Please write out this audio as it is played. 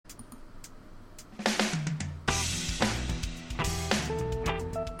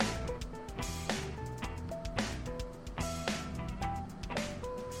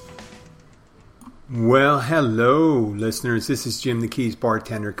Well, hello, listeners. This is Jim the Keys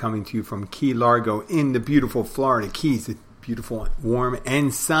bartender coming to you from Key Largo in the beautiful Florida Keys, the beautiful, warm,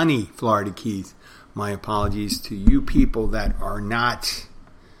 and sunny Florida Keys. My apologies to you people that are not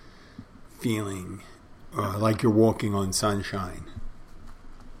feeling like you're walking on sunshine.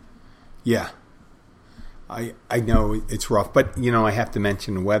 Yeah, I know it's rough, but, I have to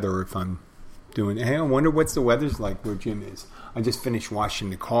mention the weather if I'm doing it. Hey, I wonder what's the weather's like where Jim is. I just finished washing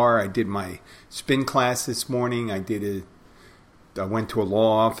the car. I did my spin class this morning. I went to a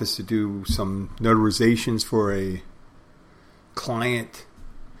law office to do some notarizations for a client,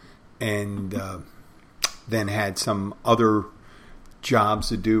 and then had some other jobs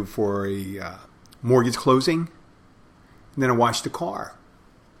to do for a mortgage closing. And then I washed the car.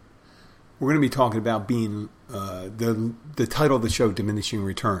 We're going to be talking about being the title of the show, Diminishing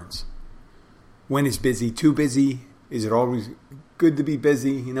Returns. When is busy too busy? Is it always good to be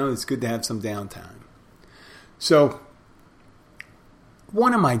busy? It's good to have some downtime. So,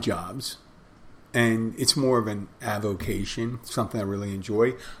 one of my jobs, and it's more of an avocation, something I really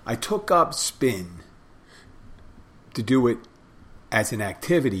enjoy, I took up spin to do it as an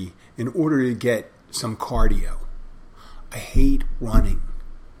activity in order to get some cardio. I hate running.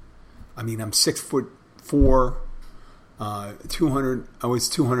 I'm 6'4", 200. I was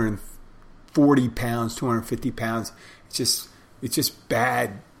 240 pounds, 250 pounds. It's just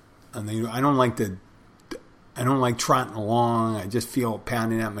bad. I don't like trotting along. I just feel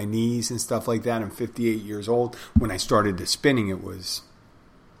pounding at my knees and stuff like that. I'm 58 years old. When I started the spinning, it was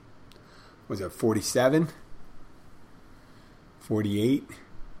it 47? 48?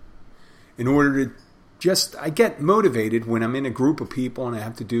 In order to I get motivated when I'm in a group of people and I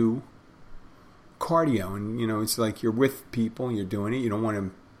have to do cardio. And, it's like you're with people and you're doing it. You don't want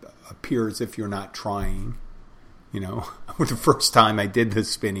to appear as if you're not trying. The first time I did the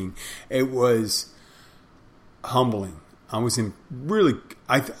spinning, it was humbling. I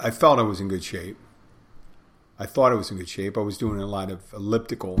felt I was in good shape. I thought I was in good shape. I was doing a lot of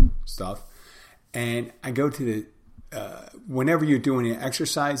elliptical stuff. And I go to whenever you're doing an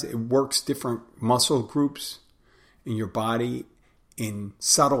exercise, it works different muscle groups in your body in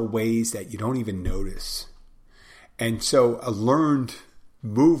subtle ways that you don't even notice. And so a learned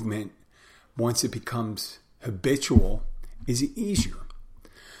movement, once it becomes habitual, is easier.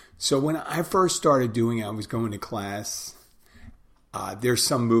 So when I first started doing it, I was going to class. There's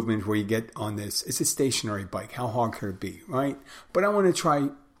some movement where you get on this. It's a stationary bike. How hard could it be, right? But I want to try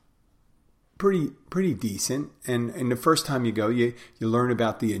pretty decent. And the first time you go, you learn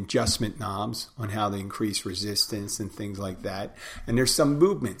about the adjustment knobs on how they increase resistance and things like that. And there's some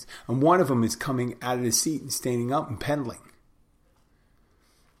movements. And one of them is coming out of the seat and standing up and pedaling.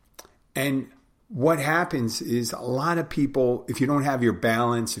 And what happens is a lot of people, if you don't have your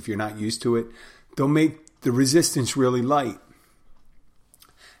balance, if you're not used to it, they'll make the resistance really light.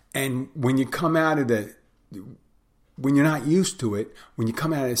 And when you come out of when you're not used to it, when you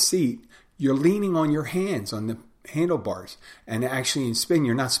come out of the seat, you're leaning on your hands on the handlebars. And actually in spin,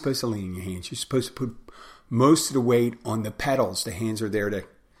 you're not supposed to lean on your hands. You're supposed to put most of the weight on the pedals. The hands are there to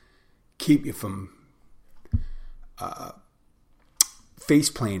keep you from face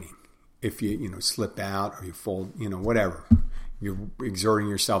planting. If you slip out or you fold, whatever. You're exerting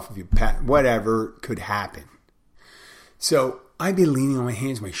yourself, if you pat, whatever could happen. So I'd be leaning on my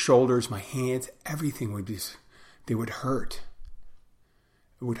hands, my shoulders, my hands, everything they would hurt.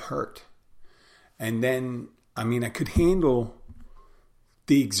 It would hurt. And then, I could handle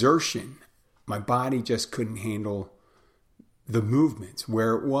the exertion. My body just couldn't handle the movements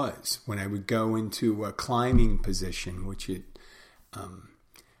where it was. When I would go into a climbing position,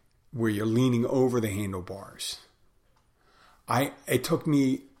 where you're leaning over the handlebars. It took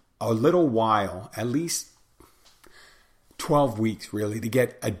me a little while, at least 12 weeks really, to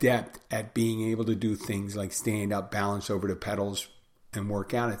get adept at being able to do things like stand up, balance over the pedals, and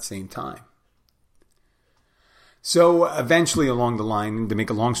work out at the same time. So eventually along the line, to make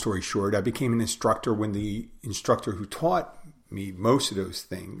a long story short, I became an instructor when the instructor who taught me most of those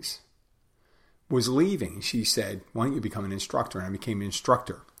things was leaving. She said, "Why don't you become an instructor?" And I became an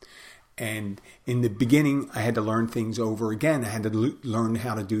instructor. And in the beginning, I had to learn things over again. I had to learn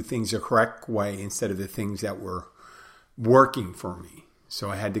how to do things the correct way instead of the things that were working for me.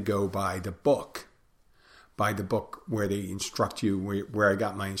 So I had to go by the book where they instruct you, where I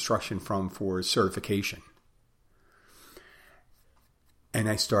got my instruction from for certification. And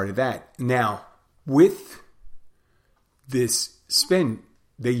I started that. Now, with this spin,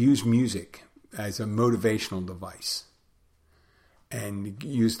 they use music as a motivational device. And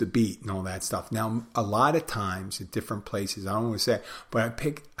use the beat and all that stuff. Now, a lot of times at different places, I don't want to say, but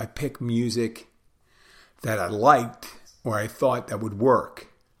I pick music that I liked or I thought that would work.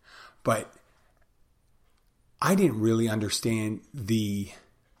 But I didn't really understand the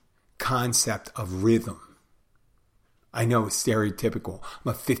concept of rhythm. I know it's stereotypical.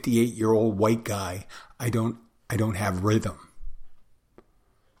 I'm a 58-year-old white guy. I don't have rhythm.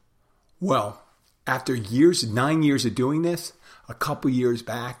 Well, after 9 years of doing this, a couple years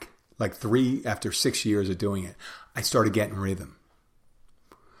back, after 6 years of doing it, I started getting rhythm.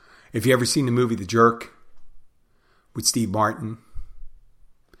 If you ever seen the movie The Jerk with Steve Martin,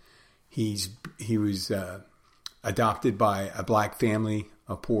 he was adopted by a black family,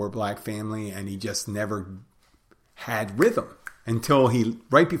 a poor black family, and he just never had rhythm until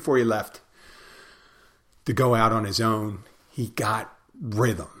right before he left to go out on his own, he got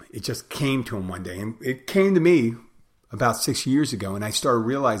rhythm. It just came to him one day. And it came to me about 6 years ago, and I started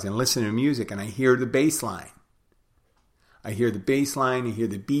realizing, listening to music, and I hear the bass line. I hear the bass line, I hear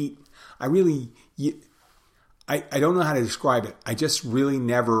the beat. I don't know how to describe it. I just really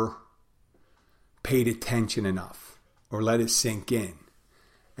never paid attention enough or let it sink in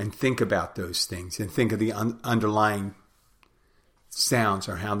and think about those things and think of the underlying sounds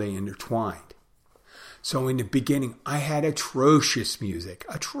or how they intertwined. So in the beginning, I had atrocious music,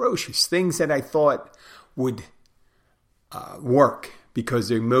 atrocious things that I thought would work because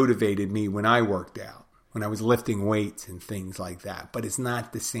they motivated me when I worked out, when I was lifting weights and things like that. But it's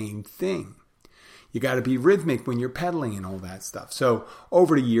not the same thing. You got to be rhythmic when you're pedaling and all that stuff. So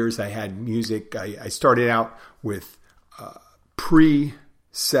over the years, I had music. I started out with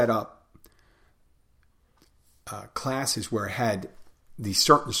pre-set up classes where I had these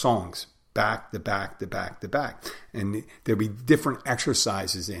certain songs, back to back to back to back. And there'd be different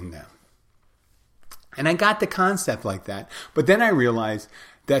exercises in them. And I got the concept like that. But then I realized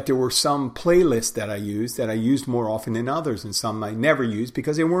that there were some playlists that I used more often than others, and some I never used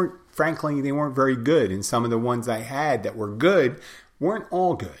because they weren't very good. And some of the ones I had that were good weren't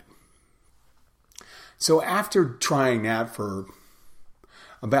all good. So after trying that for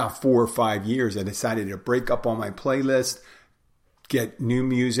about 4 or 5 years, I decided to break up all my playlists, get new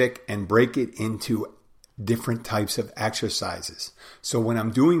music, and break it into different types of exercises. So when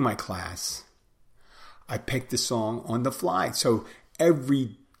I'm doing my class, I pick the song on the fly. So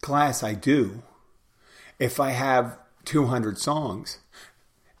every class I do, if I have 200 songs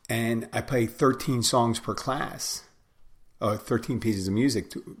and I play 13 songs per class, or 13 pieces of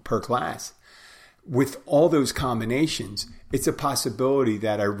music per class, with all those combinations, it's a possibility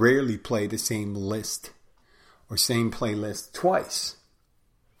that I rarely play the same list or same playlist twice.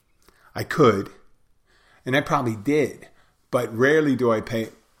 I could, and I probably did, but rarely do I play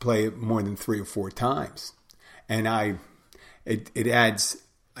it more than 3 or 4 times. And it adds,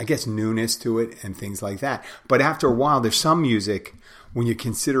 I guess, newness to it and things like that. But after a while, there's some music when you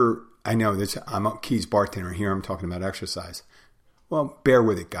consider, I know this, I'm a Keys bartender here, I'm talking about exercise. Well, bear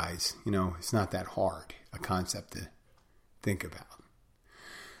with it, guys. It's not that hard a concept to think about.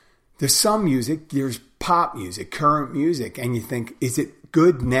 There's some music, there's pop music, current music, and you think, is it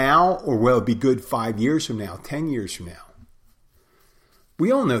good now or will it be good 5 years from now, 10 years from now?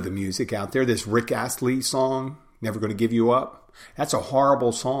 We all know the music out there. This Rick Astley song, Never Gonna Give You Up. That's a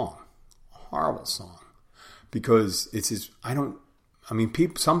horrible song. Horrible song. Because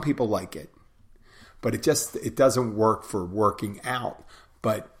some people like it. But it doesn't work for working out.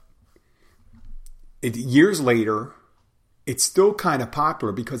 But years later, it's still kind of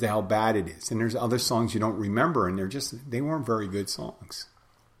popular because of how bad it is. And there's other songs you don't remember, and they weren't very good songs.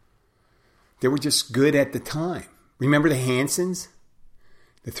 They were just good at the time. Remember the Hansons?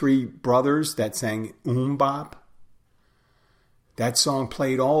 The 3 brothers that sang Bop? That song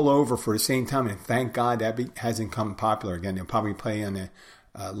played all over for the same time, and thank God that hasn't come popular again. They'll probably play on the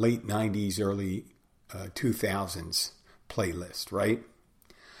late 90s, early 2000s playlist, right?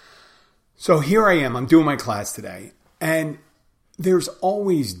 So here I am. I'm doing my class today, and there's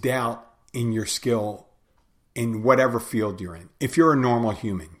always doubt in your skill in whatever field you're in. If you're a normal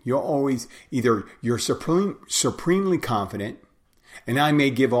human, you're supremely confident, and I may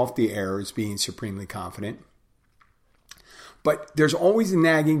give off the air as being supremely confident. But there's always a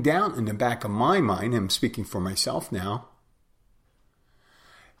nagging doubt in the back of my mind, I'm speaking for myself now,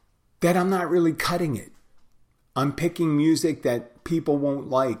 that I'm not really cutting it. I'm picking music that people won't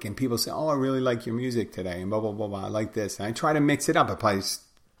like, and people say, oh, I really like your music today, and blah, blah, blah, blah, I like this. And I try to mix it up. I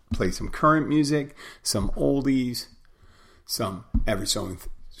play some current music, some oldies, every so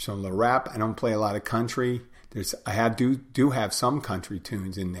little rap. I don't play a lot of country. I do have some country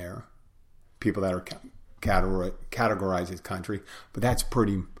tunes in there, people that are categorized as country, but that's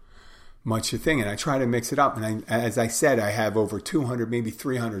pretty much the thing. And I try to mix it up. And as I said, I have over 200, maybe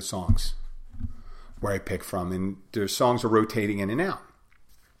 300 songs. where I pick from, and their songs are rotating in and out.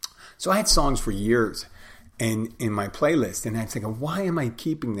 So I had songs for years and in my playlist, and I'm thinking, why am I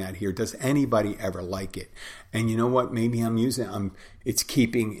keeping that here? Does anybody ever like it? And you know what? Maybe it's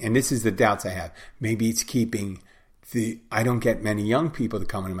keeping, and this is the doubts I have, maybe it's keeping I don't get many young people to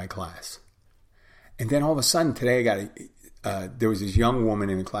come into my class. And then all of a sudden today there was this young woman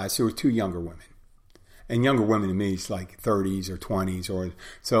in the class. There were two younger women. And younger women to me is like 30s or 20s.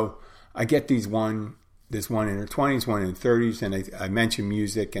 So I get this one in her 20s, one in her 30s, and I mentioned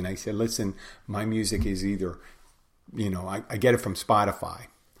music, and I said, listen, my music is either, I get it from Spotify.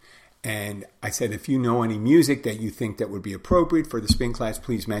 And I said, if you know any music that you think that would be appropriate for the spin class,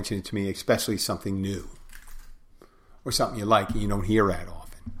 please mention it to me, especially something new or something you like and you don't hear that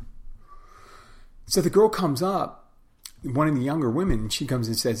often. So the girl comes up, one of the younger women, and she comes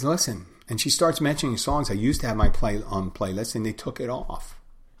and says, listen, and she starts mentioning songs I used to have on playlist, and they took it off.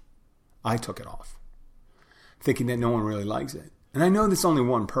 I took it off, thinking that no one really likes it. And I know there's only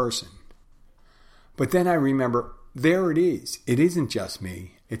one person. But then I remember, there it is. It isn't just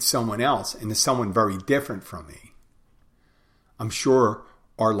me. It's someone else, and it's someone very different from me. I'm sure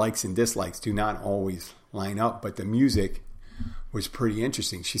our likes and dislikes do not always line up, but the music was pretty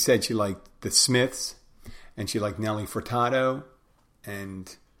interesting. She said she liked the Smiths, and she liked Nelly Furtado,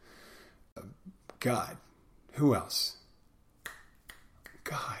 and God, who else?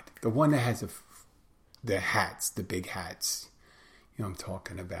 God, the one that has the hats, the big hats. You know what I'm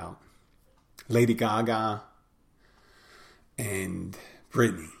talking about. Lady Gaga and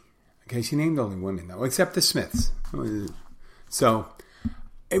Britney. Okay, she named only women though, except the Smiths. So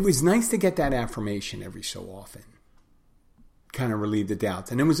it was nice to get that affirmation every so often. Kind of relieve the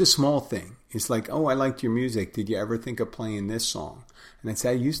doubts. And it was a small thing. It's like, oh, I liked your music. Did you ever think of playing this song? And I'd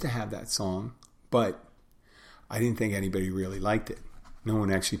say, I used to have that song, but I didn't think anybody really liked it. No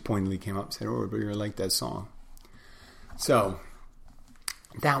one actually pointedly came up and said, oh, I really like that song. So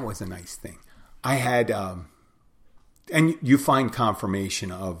that was a nice thing. I had, and you find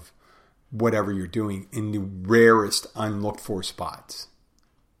confirmation of whatever you're doing in the rarest unlooked for spots.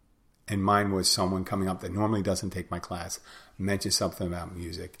 And mine was someone coming up that normally doesn't take my class, mentioned something about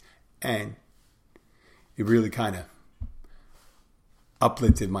music, and it really kind of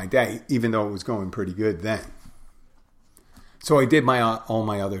uplifted my day, even though it was going pretty good then. So I did all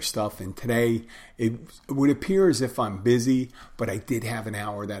my other stuff, and today it would appear as if I'm busy, but I did have an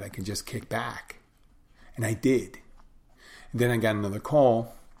hour that I could just kick back, and I did. And then I got another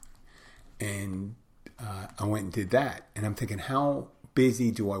call, and I went and did that, and I'm thinking, how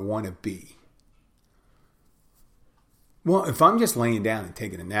busy do I want to be? Well, if I'm just laying down and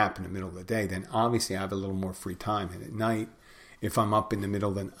taking a nap in the middle of the day, then obviously I have a little more free time. And at night, if I'm up in the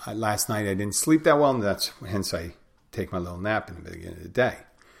middle, then last night I didn't sleep that well, and hence I take my little nap in the beginning of the day.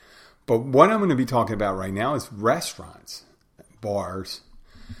 But what I'm going to be talking about right now is restaurants, bars,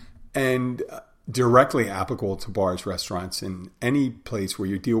 and directly applicable to bars, restaurants, and any place where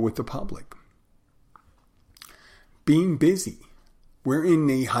you deal with the public. Being busy. We're in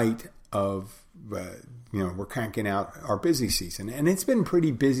the height of, we're cranking out our busy season. And it's been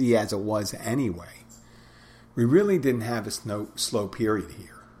pretty busy as it was anyway. We really didn't have a slow period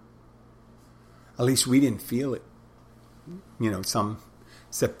here. At least we didn't feel it. Some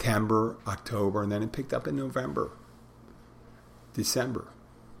September, October, and then it picked up in November, December.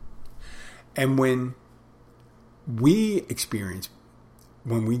 And when we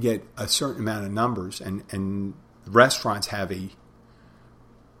get a certain amount of numbers, and restaurants have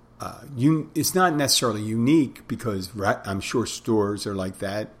it's not necessarily unique because I'm sure stores are like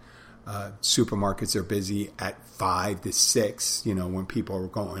that. Supermarkets are busy at 5 to 6. When people are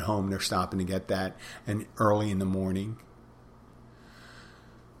going home, they're stopping to get that, and early in the morning.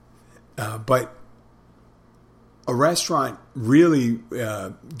 But a restaurant really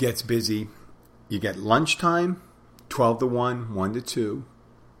gets busy. You get lunchtime, 12 to 1, 1 to 2.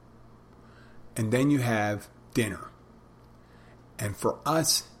 And then you have dinner. And for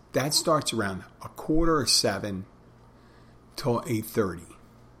us, that starts around 6:45 till 8:30.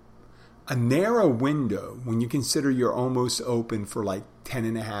 A narrow window when you consider you're almost open for like 10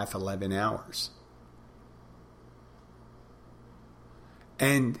 and a half, 11 hours.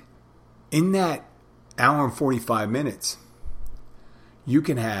 And in that hour and 45 minutes, you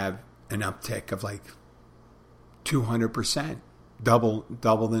can have an uptick of like 200%, double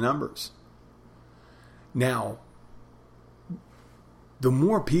the numbers. Now, the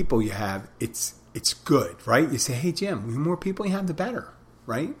more people you have, it's good, right? You say, hey, Jim, the more people you have, the better,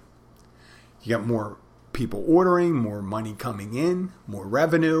 right? You got more people ordering, more money coming in, more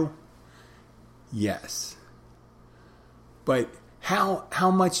revenue. Yes. But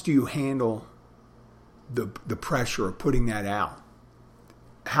how much do you handle the pressure of putting that out.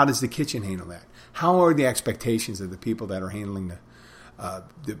 How does the kitchen handle that? How are the expectations of the people that are handling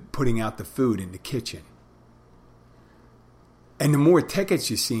the putting out the food in the kitchen? And the more tickets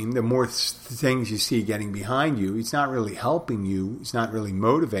you see, the more things you see getting behind you, it's not really helping you. It's not really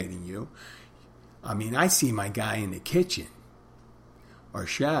motivating you. I mean, I see my guy in the kitchen, our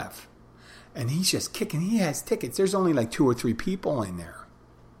chef, and he's just kicking. He has tickets. There's only like 2 or 3 people in there.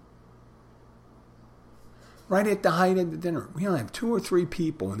 Right at the height of the dinner, we only have 2 or 3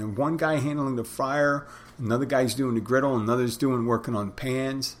 people, and then one guy handling the fryer, another guy's doing the griddle, another's working on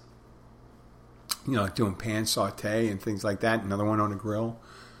pans. Doing pan saute and things like that. Another one on the grill.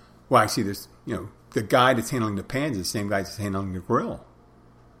 Well, actually, there's, the guy that's handling the pans is the same guy that's handling the grill.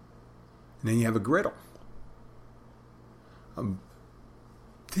 And then you have a griddle.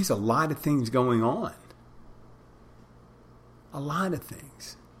 There's a lot of things going on. A lot of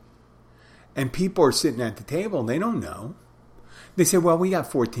things. And people are sitting at the table and they don't know. They say, well, we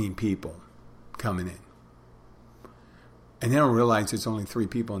got 14 people coming in. And they don't realize there's only 3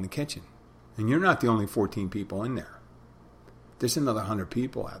 people in the kitchen. And you're not the only 14 people in there. There's another 100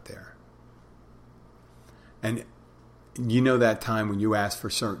 people out there. And that time when you asked for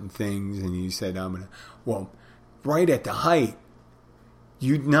certain things and you said, right at the height,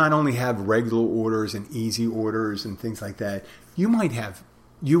 you not only have regular orders and easy orders and things like that,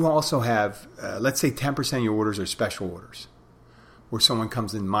 you also have, let's say 10% of your orders are special orders, where someone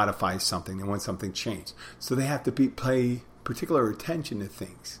comes and modifies something, they want something changed. So they have to pay particular attention to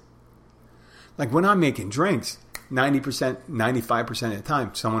things. Like when I'm making drinks, 90%, 95% of the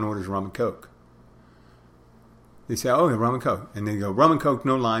time, someone orders rum and Coke. They say, oh, rum and Coke. And they go, rum and Coke,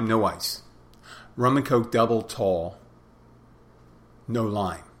 no lime, no ice. Rum and Coke, double tall, no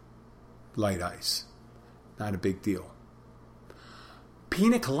lime, light ice. Not a big deal.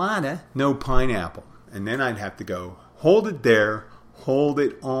 Pina colada, no pineapple. And then I'd have to go, hold it there, hold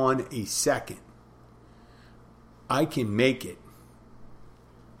it on a second. I can make it.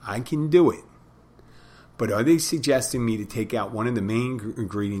 I can do it. But are they suggesting me to take out one of the main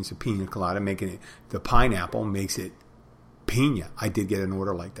ingredients of pina colada, making it the pineapple makes it pina? I did get an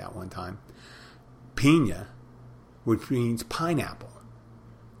order like that one time. Pina, which means pineapple.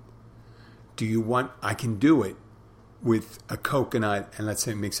 Do you want? I can do it with a coconut, and let's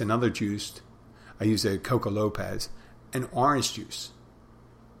say mix another juice. I use a Coca Lopez and orange juice.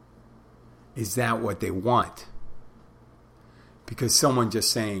 Is that what they want? Because someone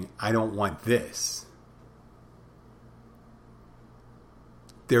just saying, I don't want this.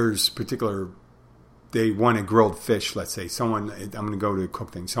 There's they want a grilled fish, let's say. I'm going to go to a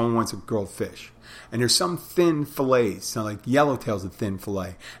cook thing. Someone wants a grilled fish. And there's some thin fillets, so like yellowtail's a thin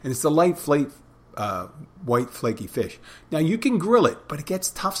fillet. And it's the light white flaky fish. Now you can grill it, but it gets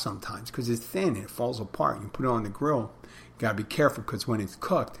tough sometimes because it's thin and it falls apart. You put it on the grill, you got to be careful because when it's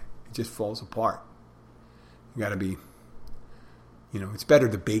cooked, it just falls apart. You got to be, it's better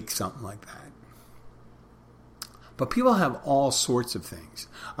to bake something like that. But people have all sorts of things.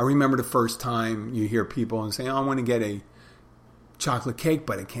 I remember the first time you hear people and say, I want to get a chocolate cake,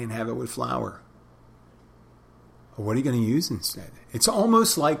 but I can't have it with flour. Well, what are you going to use instead? It's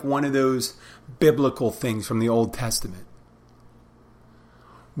almost like one of those biblical things from the Old Testament.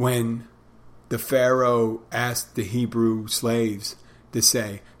 When the Pharaoh asked the Hebrew slaves to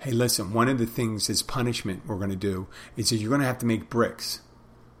say, hey, listen, one of the things as punishment we're going to do is that you're going to have to make bricks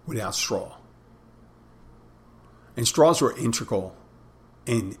without straw. And straws were integral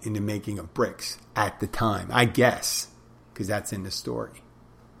in the making of bricks at the time, I guess, because that's in the story.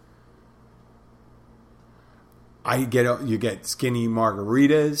 You get skinny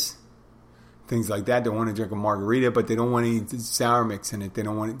margaritas, things like that. They want to drink a margarita, but they don't want any sour mix in it.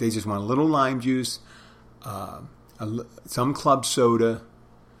 They just want a little lime juice, some club soda,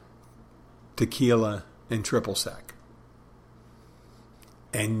 tequila, and triple sec,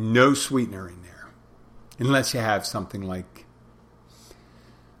 and no sweetener in there. Unless you have something like,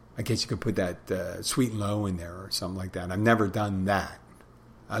 I guess you could put that sweet and low in there or something like that. I've never done that.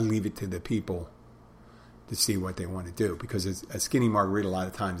 I leave it to the people to see what they want to do. Because a skinny margarita, a lot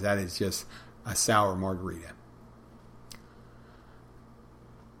of times, that is just a sour margarita.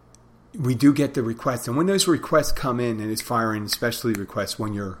 We do get the requests. And when those requests come in, and it's firing, especially requests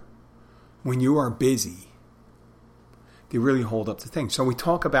when you are busy, they really hold up the thing. So we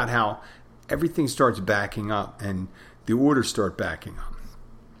talk about how everything starts backing up and the orders start backing up.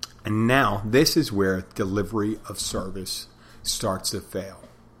 And now this is where delivery of service starts to fail.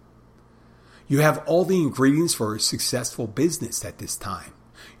 You have all the ingredients for a successful business at this time.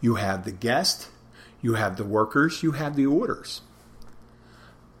 You have the guest, you have the workers, you have the orders.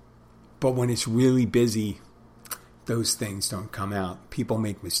 But when it's really busy, those things don't come out. People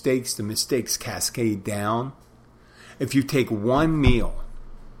make mistakes. The mistakes cascade down. If you take one meal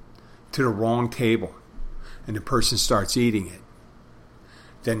to the wrong table and the person starts eating it,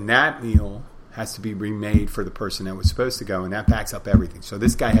 then that meal has to be remade for the person that was supposed to go, and that backs up everything. So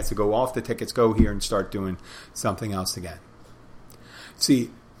this guy has to go off the tickets, go here, and start doing something else again.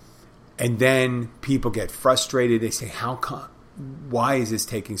 See, and then people get frustrated. They say, "How come? Why is this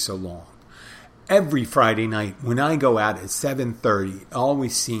taking so long?" Every Friday night when I go out at 7:30, it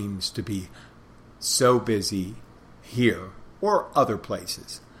always seems to be so busy here or other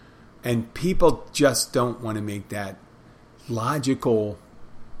places. And people just don't want to make that logical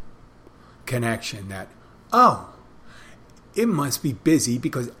connection that, oh, it must be busy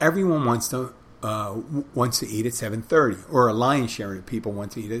because everyone wants to eat at 7:30, or a lion's share of people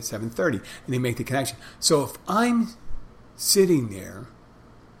want to eat at 7:30, and they make the connection. So if I'm sitting there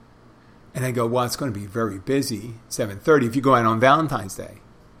and I go, well, it's going to be very busy, 7:30. If you go out on Valentine's Day,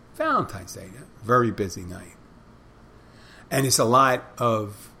 very busy night. And it's a lot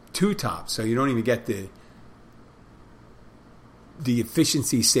of two tops, so you don't even get the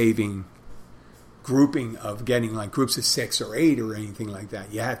efficiency saving grouping of getting like groups of 6 or 8 or anything like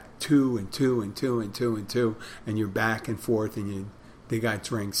that. You have 2 and 2 and 2 and 2 and 2, and you're back and forth, and they got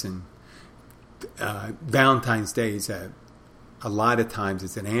drinks. And Valentine's Day is a lot of times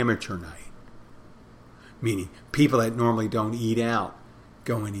it's an amateur night, meaning people that normally don't eat out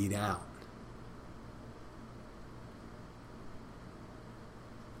go and eat out.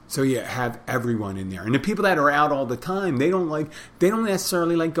 So you have everyone in there. And the people that are out all the time, they don't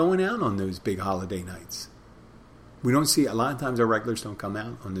necessarily like going out on those big holiday nights. We don't see, a lot of times our regulars don't come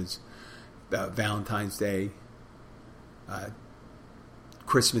out on this Valentine's Day,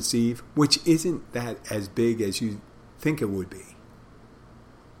 Christmas Eve, which isn't that as big as you think it would be.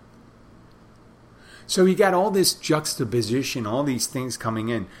 So you got all this juxtaposition, all these things coming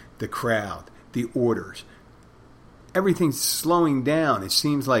in, the crowd, the orders. Everything's slowing down. It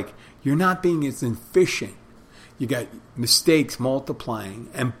seems like you're not being as efficient. You got mistakes multiplying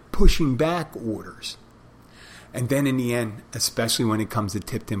and pushing back orders. And then in the end, especially when it comes to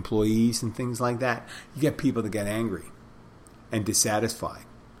tipped employees and things like that, you get people that get angry and dissatisfied.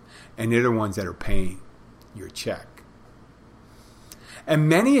 And they're the ones that are paying your check. And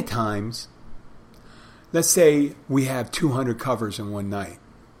many a times, let's say we have 200 covers in one night.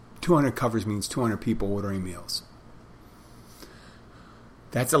 200 covers means 200 people ordering meals.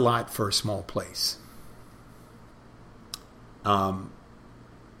 That's a lot for a small place.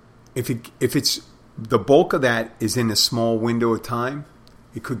 If it's the bulk of that is in a small window of time,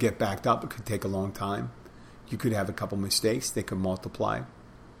 it could get backed up. It could take a long time. You could have a couple mistakes. They could multiply.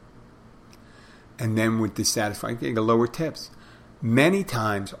 And then with dissatisfied, you get lower tips. Many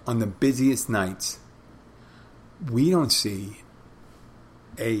times on the busiest nights, we don't see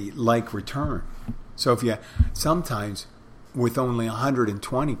a like return. So if you sometimes with only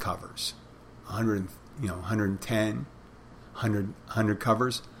 120 covers, 110, 100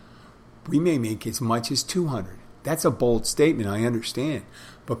 covers, we may make as much as 200. That's a bold statement, I understand.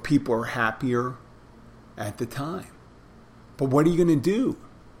 But people are happier at the time. But what are you going to do?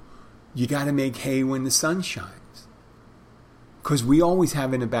 You got to make hay when the sun shines. Because we always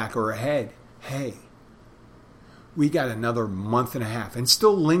have in the back of our head, hey, we got another month and a half, and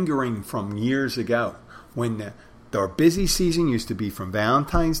still lingering from years ago when our busy season used to be from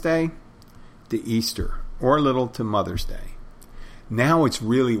Valentine's Day to Easter, or a little to Mother's Day. Now it's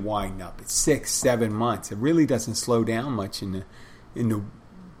really winding up. It's 6-7 months. It really doesn't slow down much in the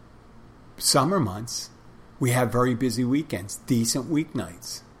summer months. We have very busy weekends, decent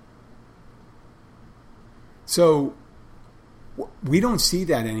weeknights. So we don't see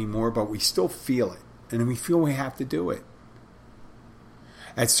that anymore, but we still feel it. And we feel we have to do it.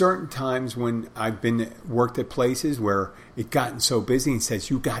 At certain times when I've worked at places where it gotten so busy and says,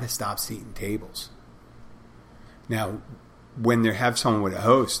 you got to stop seating tables. Now, when they have someone with a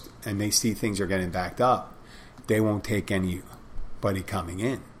host and they see things are getting backed up, they won't take anybody coming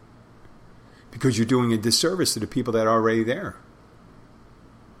in. Because you're doing a disservice to the people that are already there.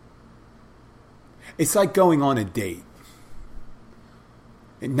 It's like going on a date.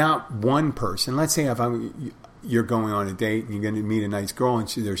 And not one person. Let's say you're going on a date and you're going to meet a nice girl and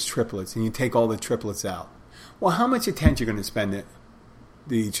there's triplets and you take all the triplets out. Well, how much attention are you going to spend to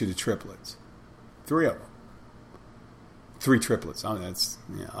each of the triplets? 3 of them. 3 triplets. Oh, that's,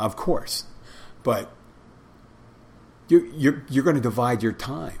 of course. But you're going to divide your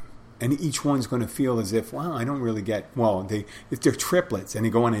time. And each one's going to feel as if, wow, I don't really get, if they're triplets and they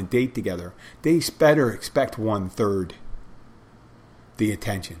go on a date together, they better expect 1/3 the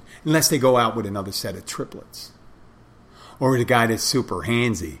attention. Unless they go out with another set of triplets. Or the guy that's super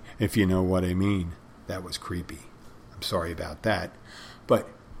handsy, if you know what I mean. That was creepy. I'm sorry about that. But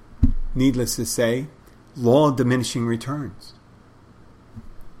needless to say, law of diminishing returns.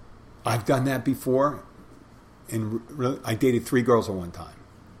 I've done that before. And I dated 3 girls at one time.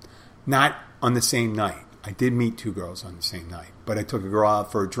 Not on the same night. I did meet 2 girls on the same night. But I took a girl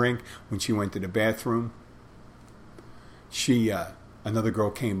out for a drink when she went to the bathroom. Another girl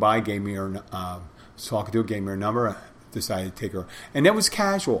came by, gave me her, gave me her number. I decided to take her. And that was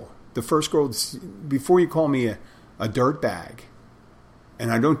casual. The first girl, before you call me a dirtbag,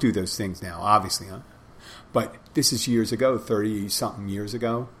 and I don't do those things now, obviously, huh? But this is years ago, 30-something years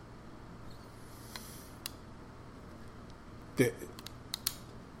ago.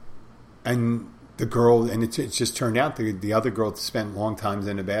 The girl, and it just turned out the other girl spent long times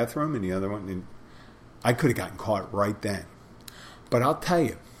in the bathroom, and the other one, and I could have gotten caught right then. But I'll tell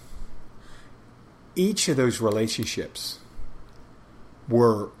you, each of those relationships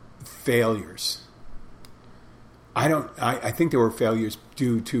were failures. I think they were failures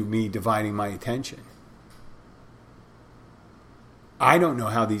due to me dividing my attention. I don't know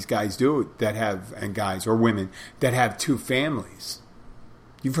how these guys do it and guys or women that have 2 families.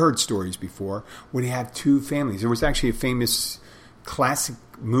 You've heard stories before where they have 2 families. There was actually a famous classic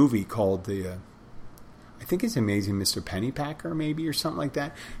movie called I think it's Amazing Mr. Pennypacker, maybe, or something like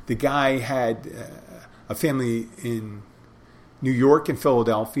that. The guy had a family in New York and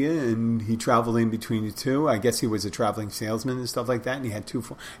Philadelphia, and he traveled in between the 2. I guess he was a traveling salesman and stuff like that, and he had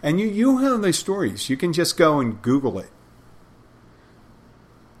 2. And you have those stories. You can just go and Google it.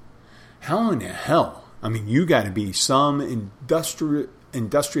 How in the hell? I mean, you got to be some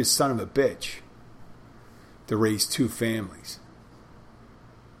industrious son of a bitch to raise 2 families.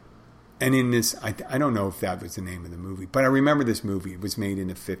 And in this, I don't know if that was the name of the movie, but I remember this movie. It was made in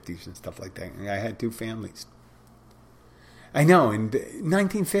the 50s and stuff like that. And I had 2 families. I know, in the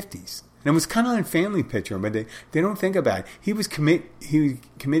 1950s. And it was kind of like a family picture, but they don't think about it. He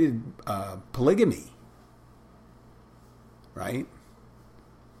committed polygamy. Right?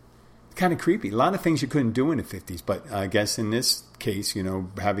 Kind of creepy. A lot of things you couldn't do in the 50s, but I guess in this case,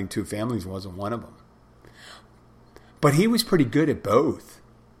 having 2 families wasn't one of them. But he was pretty good at both.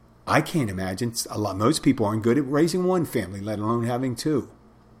 I can't imagine. Most people aren't good at raising 1 family, let alone having 2.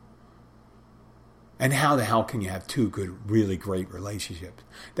 And how the hell can you have 2 good, really great relationships?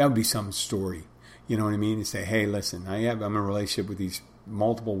 That would be some story. You know what I mean? To say, hey, listen, I'm in a relationship with these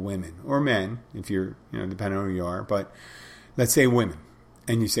multiple women or men, if you're, depending on who you are, but let's say women.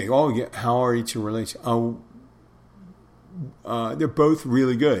 And you say, oh, yeah, how are each in relation? Oh, they're both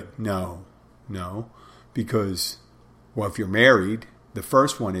really good. No. Because, well, if you're married, the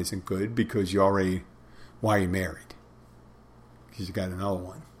first one isn't good because why are you married? Because you got another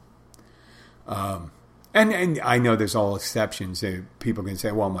one. And I know there's all exceptions. People can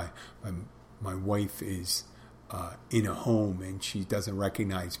say, well, my wife is in a home and she doesn't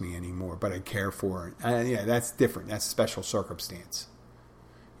recognize me anymore, but I care for her. Yeah, that's different. That's a special circumstance.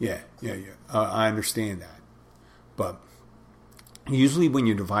 Yeah. I understand that. But usually when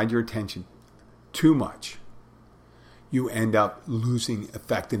you divide your attention too much, you end up losing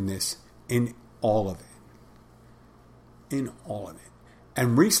effectiveness in all of it.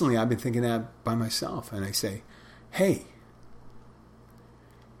 And recently I've been thinking that by myself, and I say, hey,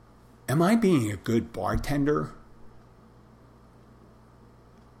 am I being a good bartender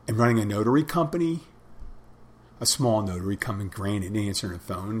and running a notary company? A small notary company, granted, answering the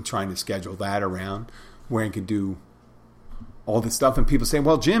phone, trying to schedule that around where I could do all this stuff. And people say,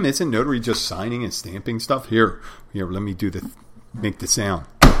 well, Jim, isn't notary just signing and stamping stuff? Here, let me make the sound.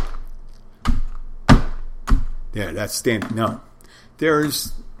 Yeah, that's stamp. No.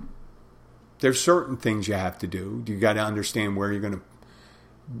 There's certain things you have to do. You got to understand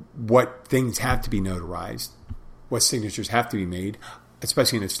what things have to be notarized, what signatures have to be made.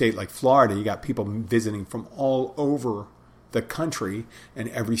 Especially in a state like Florida, you got people visiting from all over the country, and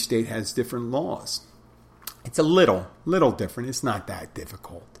every state has different laws. It's a little different. It's not that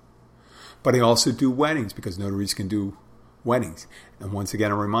difficult. But I also do weddings because notaries can do weddings. And once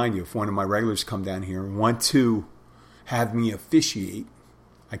again, I remind you, if one of my regulars come down here and want to have me officiate,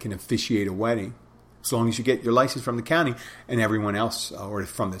 I can officiate a wedding as long as you get your license from the county and everyone else, or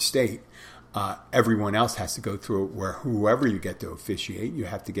from the state. Everyone else has to go through it. Where whoever you get to officiate, you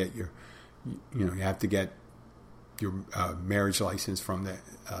have to get your marriage license from the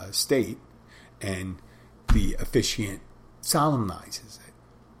state, and the officiant solemnizes it.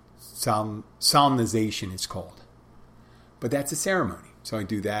 Solemnization it's called. But that's a ceremony. So I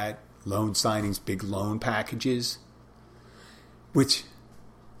do that. Loan signings, big loan packages. which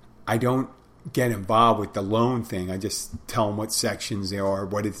I don't get involved with the loan thing. I just tell them what sections they are,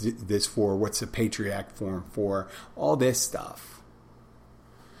 what is this for, what's the Patriot Act form for, all this stuff.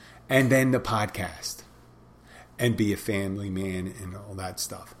 And then the podcast and be a family man and all that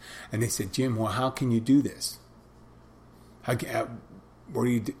stuff. And they said, Jim, well, how can you do this? How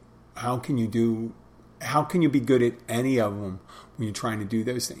can you be good at any of them when you're trying to do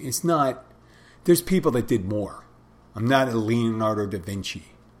those things? It's not, there's people that did more. I'm not a Leonardo da Vinci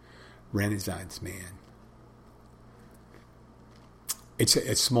Renaissance man. It's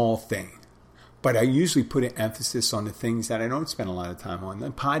a small thing. But I usually put an emphasis on the things that I don't spend a lot of time on.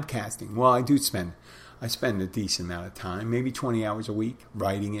 The podcasting, well, I spend a decent amount of time, maybe 20 hours a week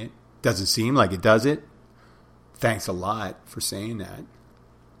writing it. Doesn't seem like it does it. Thanks a lot for saying that.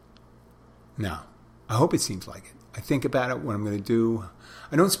 No, I hope it seems like it. I think about it, what I'm going to do.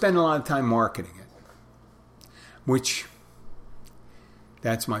 I don't spend a lot of time marketing it, which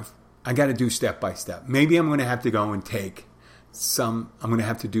I got to do step by step. Maybe I'm going to have to go and I'm going to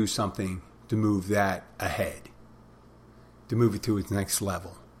have to do something to move that ahead, to move it to its next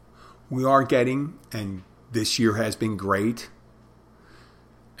level. We are getting, and this year has been great,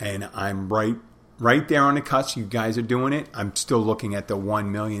 and I'm right there on the cusp. You guys are doing it. I'm still looking at the 1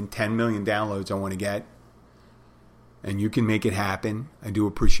 million, 10 million downloads I want to get, and you can make it happen. I do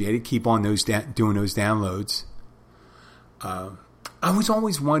appreciate it. Keep on doing those downloads. I was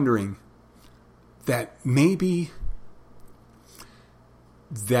always wondering that maybe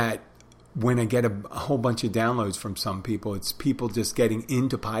that when I get a whole bunch of downloads from some people, it's people just getting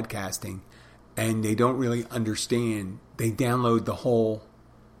into podcasting and they don't really understand. They download the whole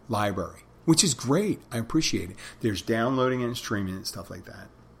library, which is great. I appreciate it. There's downloading and streaming and stuff like that.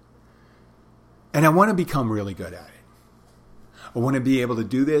 And I want to become really good at it. I want to be able to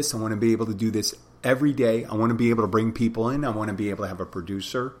do this. I want to be able to do this every day. I want to be able to bring people in. I want to be able to have a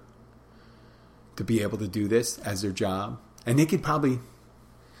producer to be able to do this as their job. And they could probably,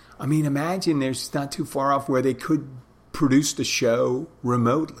 imagine there's not too far off where they could produce the show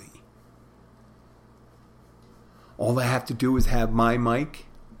remotely. All I have to do is have my mic,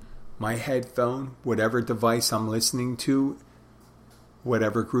 my headphone, whatever device I'm listening to,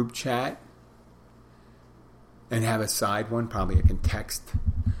 whatever group chat, and have a side one. Probably I can text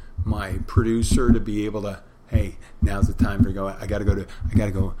my producer to be able to, hey, now's the time for I gotta go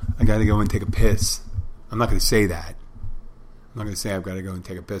and take a piss. I'm not going to say that. I'm not going to say I've got to go and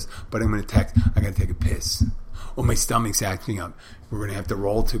take a piss, but I'm going to text, I got to take a piss. Oh, my stomach's acting up. We're going to have to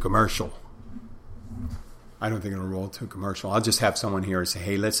roll to commercial. I don't think it'll roll to a commercial. I'll just have someone here and say,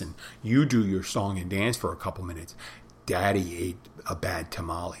 hey, listen, you do your song and dance for a couple minutes. Daddy ate a bad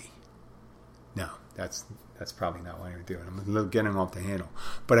tamale. No, that's probably not what I'm doing. I'm a little getting off the handle.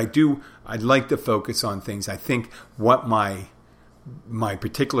 But I'd like to focus on things. I think what my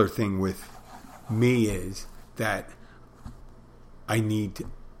particular thing with me is that I need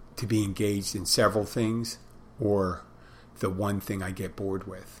to be engaged in several things, or the one thing I get bored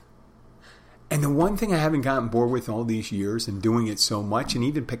with. And the one thing I haven't gotten bored with in all these years and doing it so much and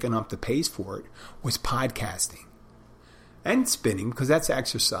even picking up the pace for it was podcasting. And spinning, because that's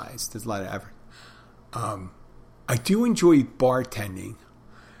exercise. There's a lot of effort. I do enjoy bartending.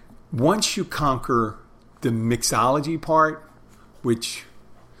 Once you conquer the mixology part, which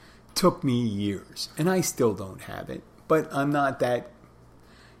took me years, and I still don't have it, but I'm not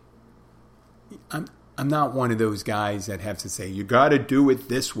one of those guys that have to say, you got to do it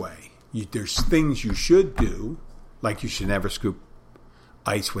this way. There's things you should do, like you should never scoop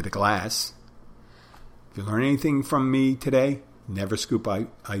ice with a glass. If you learn anything from me today, never scoop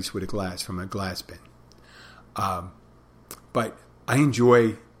ice with a glass from a glass bin. But I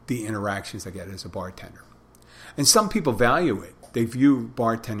enjoy the interactions I get as a bartender. And some people value it. They view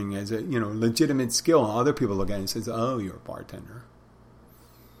bartending as a legitimate skill. Other people look at it and says, "Oh, you're a bartender,"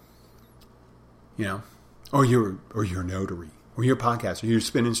 or you're a notary, or you're a podcaster, you're a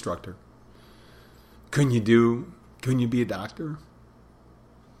spin instructor. Couldn't you be a doctor?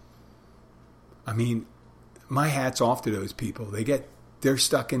 My hat's off to those people. They're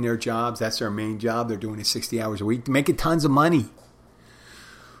stuck in their jobs. That's their main job. They're doing it 60 hours a week, making tons of money.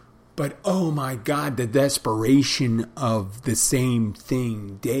 But, oh my God, the desperation of the same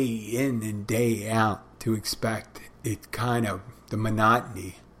thing day in and day out to expect it, the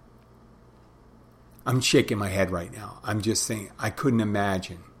monotony. I'm shaking my head right now. I'm just saying, I couldn't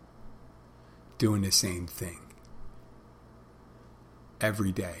imagine doing the same thing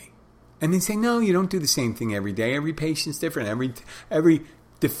every day. And they say, no, you don't do the same thing every day. Every patient's different. Every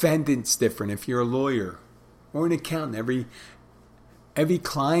defendant's different. If you're a lawyer or an accountant, every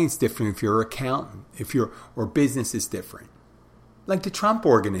client's different. If you're an accountant, or business is different. Like the Trump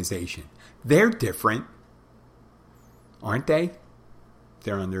Organization. They're different, aren't they?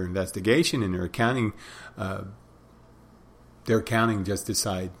 They're under investigation, and their accounting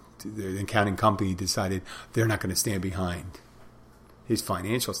company decided they're not going to stand behind his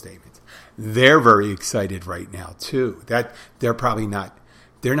financial statements. They're very excited right now too. That they're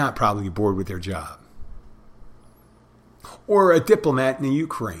not probably bored with their job. Or a diplomat in the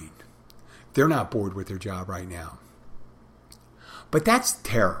Ukraine. They're not bored with their job right now. But that's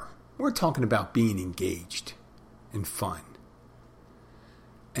terror. We're talking about being engaged and fun.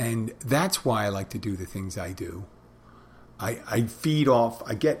 And that's why I like to do the things I do. I feed off,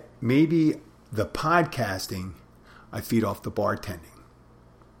 I get maybe the podcasting, I feed off the bartending.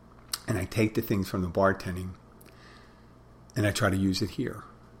 And I take the things from the bartending and I try to use it here.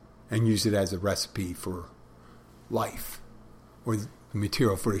 And use it as a recipe for life. Or the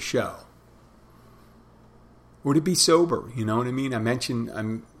material for the show. Or to be sober, you know what I mean? I mention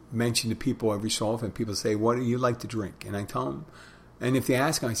to people every so often, people say, what do you like to drink? And I tell them, and if they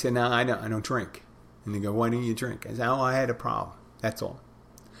ask, I say, no, I don't drink. And they go, why don't you drink? I say, oh, I had a problem. That's all.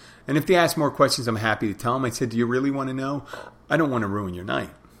 And if they ask more questions, I'm happy to tell them. I said, do you really want to know? I don't want to ruin your night.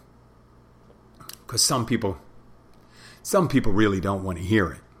 Because some people really don't want to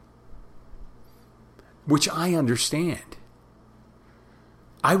hear it. Which I understand.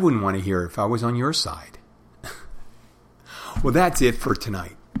 I wouldn't want to hear it if I was on your side. Well, that's it for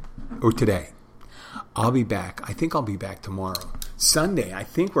tonight. Or today. I'll be back. I think I'll be back tomorrow. Sunday, I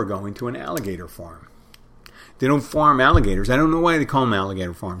think we're going to an alligator farm. They don't farm alligators. I don't know why they call them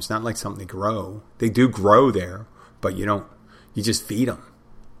alligator farms. It's not like something they grow. They do grow there, but you just feed them.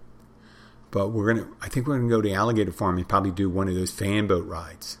 But I think we're going to go to the alligator farm and probably do one of those fan boat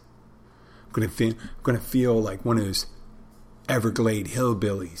rides. I'm going to feel like one of those Everglade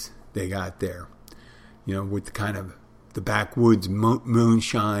hillbillies they got there. With the kind of the backwoods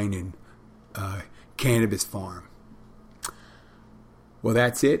moonshine and cannabis farm. Well,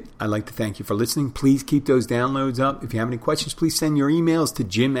 that's it. I'd like to thank you for listening. Please keep those downloads up. If you have any questions, please send your emails to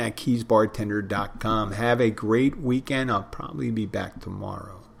jim@keysbartender.com. Have a great weekend. I'll probably be back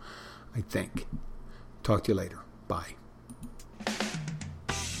tomorrow, I think. Talk to you later. Bye.